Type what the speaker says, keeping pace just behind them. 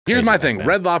Here's crazy my back thing. then.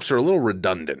 Red Lobster, a little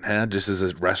redundant, huh? Just as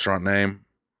a restaurant name.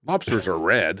 Lobsters are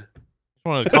red.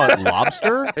 You want to call it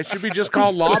lobster? It should be just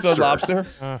called Just lobster. a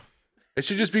lobster? It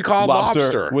should just be called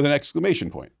lobster. with an exclamation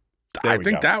point. There I we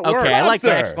think go. that works. Okay, I like the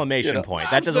Lobster. exclamation You know,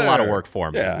 point. That does a lot of lobster. work for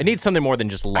me. Yeah. It needs something more than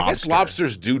just lobster. I guess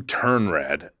lobsters do turn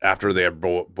red after they are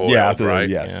boiled, Yeah, after right?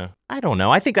 yes. Yeah. I don't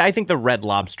know. I think the Red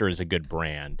Lobster is a good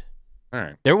brand. All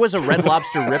right. There was a Red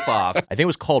Lobster ripoff. I think it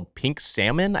was called Pink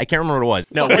Salmon. I can't remember what it was.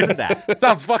 No, it wasn't that.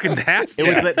 Sounds fucking nasty. It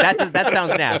was that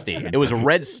sounds nasty. It was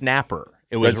Red Snapper.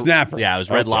 It was Red Snapper. Yeah, it was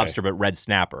Red Okay. Lobster, but Red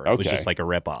Snapper. It was Okay. just like a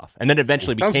ripoff, and then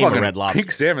eventually Sounds became a fucking- Red Lobster.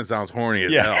 Pink salmon sounds horny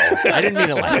as Yeah. hell. I didn't mean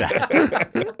it like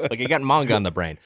that. Like I got manga on the brain.